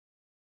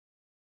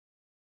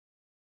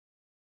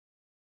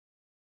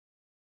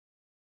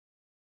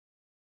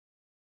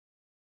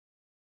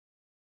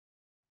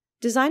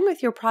Designed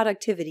with your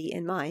productivity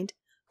in mind,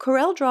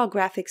 CorelDRAW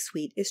Graphics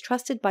Suite is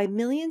trusted by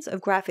millions of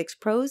graphics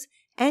pros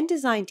and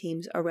design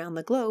teams around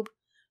the globe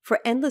for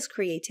endless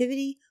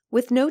creativity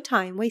with no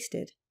time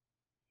wasted.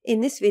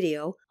 In this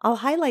video, I'll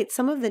highlight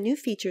some of the new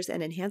features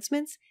and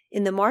enhancements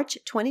in the March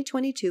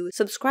 2022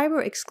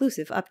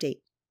 subscriber-exclusive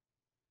update.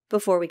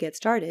 Before we get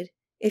started,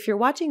 if you're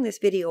watching this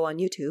video on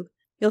YouTube,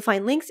 you'll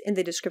find links in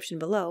the description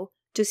below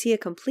to see a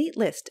complete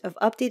list of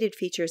updated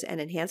features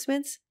and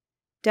enhancements,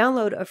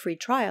 download a free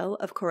trial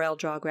of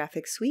CorelDRAW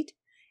Graphics Suite,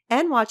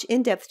 and watch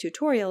in-depth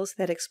tutorials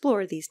that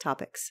explore these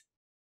topics.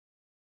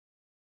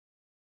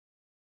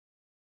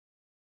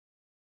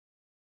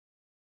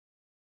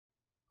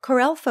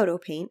 Corel Photo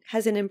Paint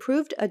has an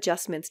improved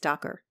adjustments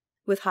docker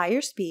with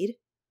higher speed,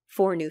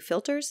 4 new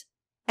filters,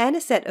 and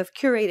a set of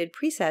curated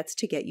presets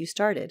to get you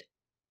started.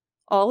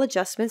 All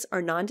adjustments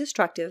are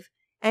non-destructive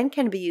and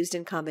can be used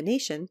in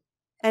combination,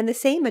 and the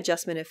same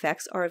adjustment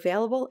effects are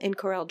available in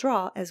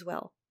CorelDRAW as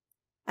well.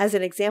 As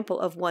an example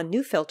of one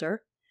new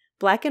filter,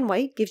 black and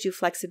white gives you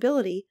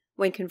flexibility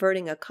when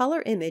converting a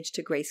color image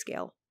to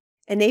grayscale,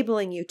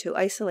 enabling you to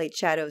isolate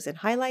shadows and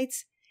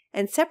highlights,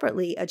 and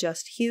separately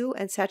adjust hue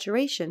and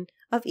saturation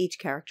of each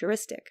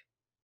characteristic.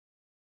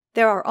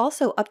 There are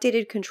also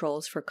updated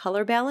controls for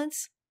color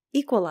balance,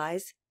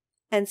 equalize,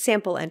 and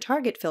sample and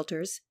target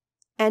filters,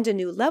 and a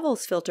new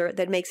levels filter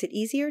that makes it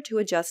easier to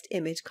adjust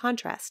image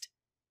contrast.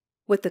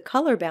 With the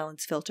color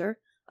balance filter,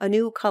 a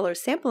new color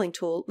sampling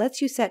tool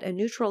lets you set a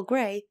neutral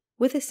gray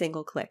with a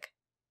single click.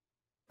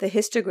 The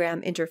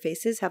histogram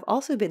interfaces have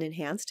also been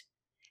enhanced,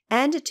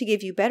 and to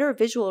give you better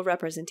visual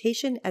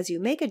representation as you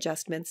make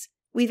adjustments,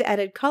 we've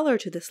added color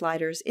to the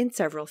sliders in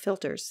several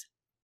filters.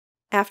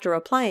 After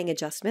applying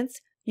adjustments,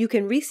 you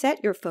can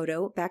reset your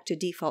photo back to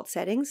default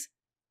settings,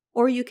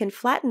 or you can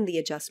flatten the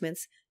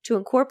adjustments to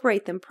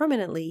incorporate them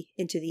permanently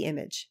into the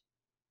image.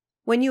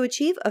 When you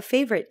achieve a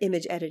favorite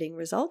image editing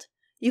result,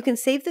 you can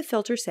save the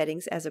filter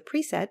settings as a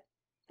preset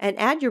and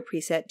add your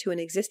preset to an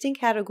existing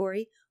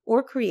category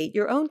or create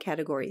your own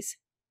categories.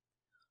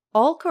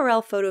 All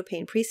Corel Photo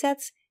Paint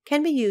presets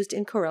can be used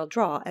in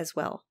CorelDRAW as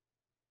well.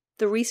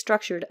 The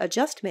restructured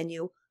Adjust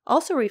menu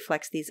also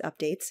reflects these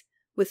updates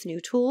with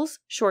new tools,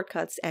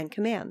 shortcuts, and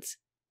commands.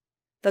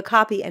 The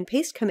copy and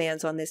paste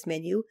commands on this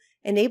menu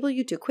enable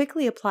you to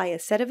quickly apply a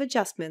set of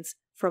adjustments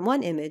from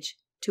one image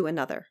to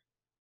another.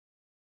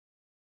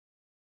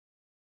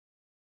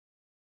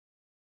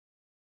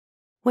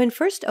 When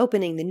first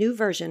opening the new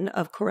version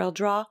of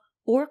CorelDRAW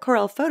or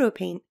Corel Photo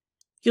Paint,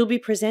 you'll be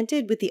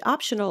presented with the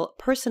optional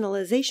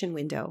Personalization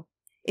window,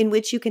 in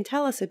which you can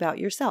tell us about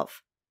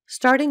yourself,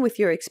 starting with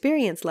your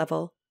experience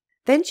level,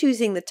 then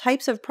choosing the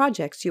types of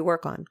projects you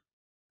work on.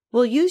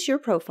 We'll use your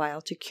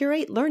profile to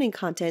curate learning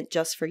content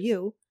just for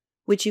you,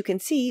 which you can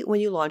see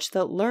when you launch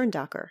the Learn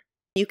Docker.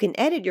 You can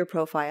edit your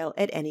profile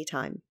at any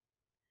time.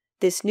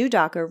 This new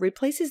Docker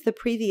replaces the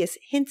previous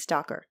Hints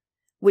Docker,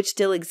 which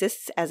still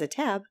exists as a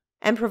tab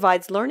and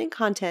provides learning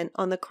content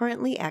on the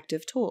currently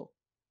active tool.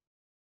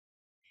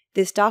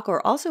 This Docker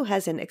also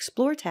has an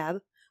Explore tab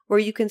where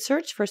you can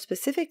search for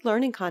specific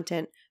learning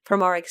content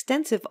from our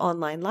extensive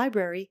online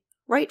library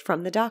right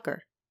from the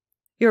Docker.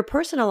 Your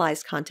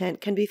personalized content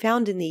can be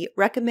found in the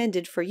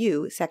Recommended for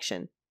You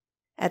section.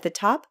 At the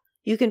top,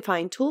 you can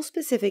find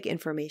tool-specific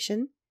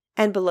information,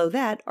 and below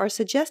that are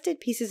suggested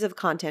pieces of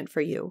content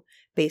for you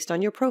based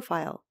on your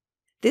profile.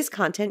 This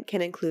content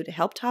can include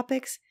help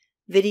topics,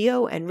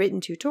 video and written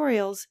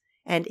tutorials,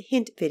 and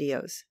hint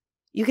videos.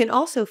 You can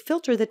also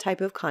filter the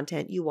type of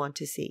content you want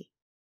to see.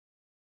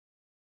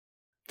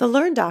 The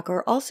Learn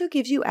Docker also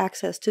gives you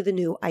access to the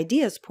new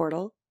Ideas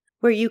portal,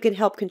 where you can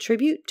help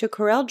contribute to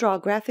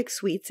CorelDRAW Graphics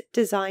Suite's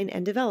design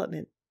and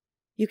development.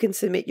 You can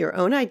submit your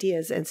own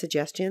ideas and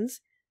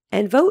suggestions,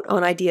 and vote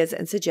on ideas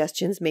and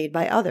suggestions made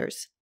by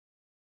others.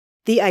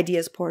 The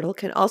Ideas portal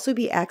can also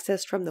be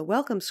accessed from the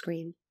Welcome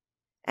screen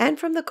and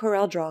from the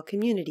CorelDRAW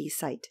community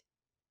site.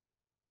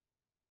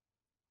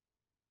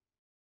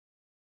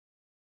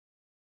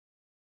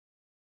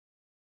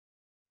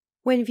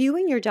 When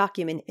viewing your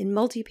document in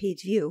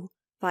multi-page view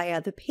via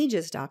the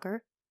Pages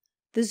Docker,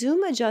 the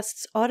zoom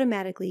adjusts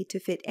automatically to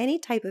fit any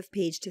type of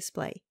page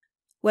display,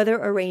 whether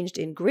arranged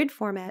in grid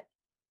format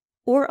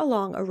or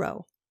along a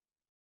row.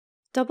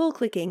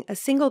 Double-clicking a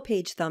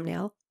single-page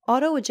thumbnail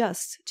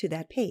auto-adjusts to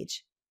that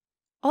page.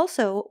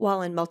 Also,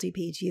 while in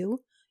multi-page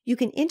view, you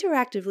can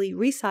interactively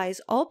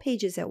resize all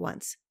pages at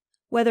once,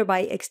 whether by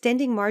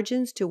extending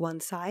margins to one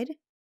side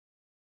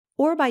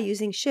or by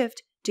using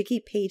Shift to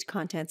keep page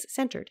contents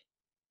centered.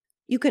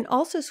 You can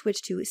also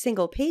switch to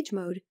single-page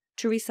mode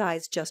to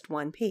resize just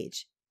one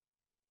page.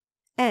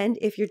 And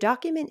if your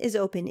document is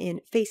open in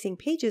Facing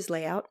Pages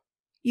layout,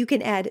 you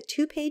can add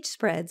 2-page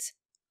spreads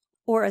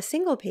or a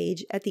single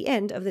page at the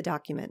end of the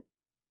document.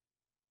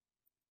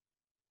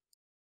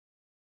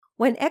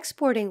 When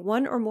exporting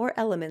one or more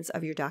elements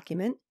of your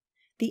document,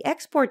 the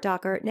Export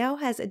Docker now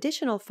has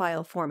additional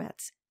file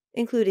formats,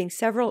 including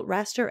several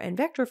raster and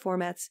vector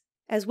formats,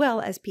 as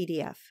well as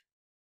PDF.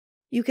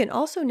 You can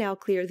also now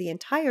clear the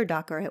entire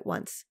Docker at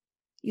once,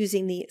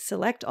 using the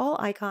Select All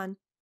icon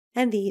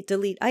and the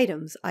Delete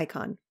Items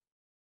icon.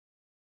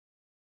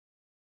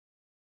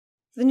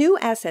 The new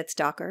Assets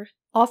Docker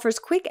offers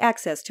quick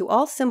access to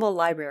all symbol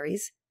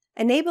libraries,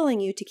 enabling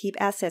you to keep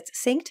assets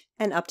synced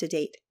and up to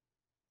date.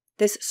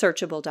 This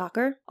searchable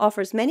Docker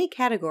offers many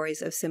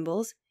categories of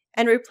symbols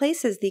and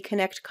replaces the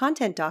Connect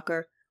Content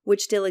Docker,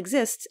 which still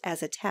exists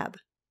as a tab.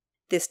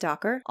 This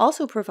Docker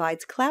also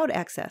provides cloud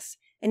access,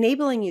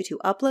 enabling you to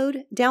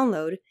upload,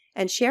 download,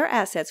 and share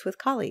assets with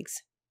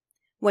colleagues.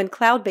 When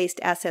cloud-based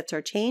assets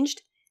are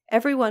changed,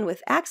 everyone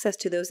with access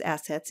to those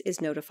assets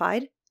is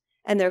notified,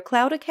 and their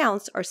cloud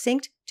accounts are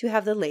synced to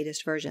have the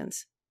latest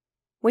versions.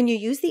 When you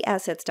use the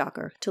Assets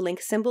Docker to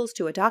link symbols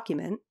to a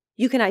document,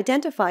 you can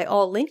identify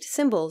all linked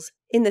symbols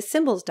in the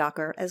Symbols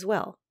Docker as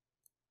well.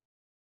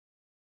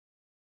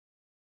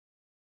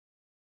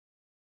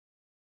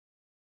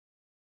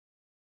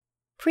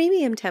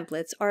 Premium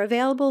templates are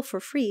available for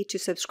free to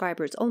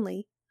subscribers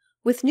only,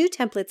 with new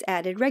templates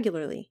added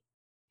regularly.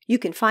 You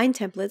can find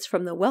templates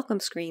from the Welcome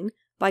screen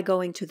by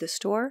going to the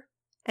Store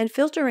and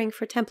filtering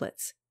for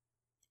templates.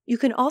 You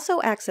can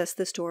also access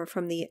the store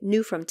from the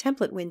New from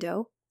Template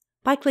window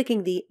by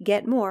clicking the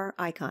Get More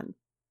icon.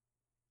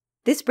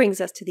 This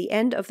brings us to the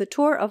end of the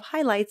tour of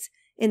highlights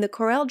in the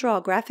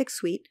CorelDRAW Graphics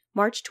Suite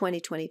March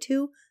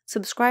 2022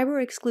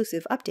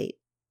 subscriber-exclusive update.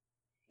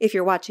 If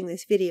you're watching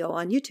this video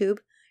on YouTube,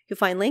 you'll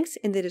find links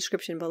in the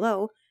description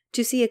below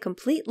to see a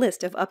complete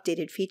list of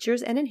updated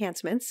features and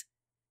enhancements,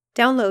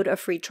 download a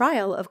free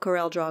trial of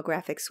CorelDRAW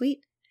Graphics Suite,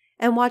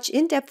 and watch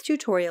in-depth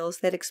tutorials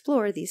that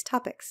explore these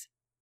topics.